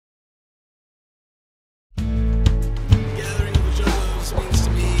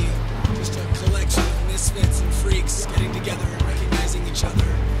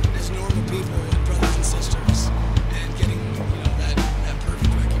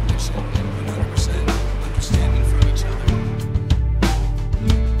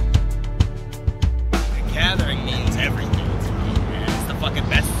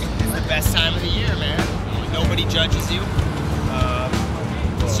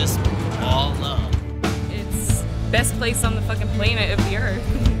just all love. It's best place on the fucking planet of the earth.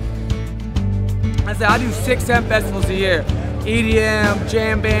 I said I do 6-7 festivals a year. EDM,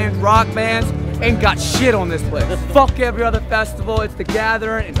 jam bands, rock bands, ain't got shit on this place. Fuck every other festival, it's the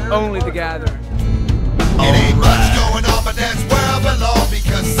Gathering and only the Gathering. It ain't much going on, but that's where I belong,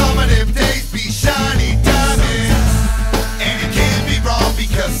 because some of them days be shiny diamonds. And it can't be wrong,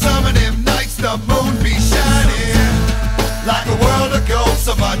 because some of them nights the moon be shining. Like a world of gold,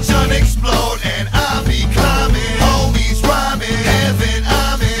 so much unexplored.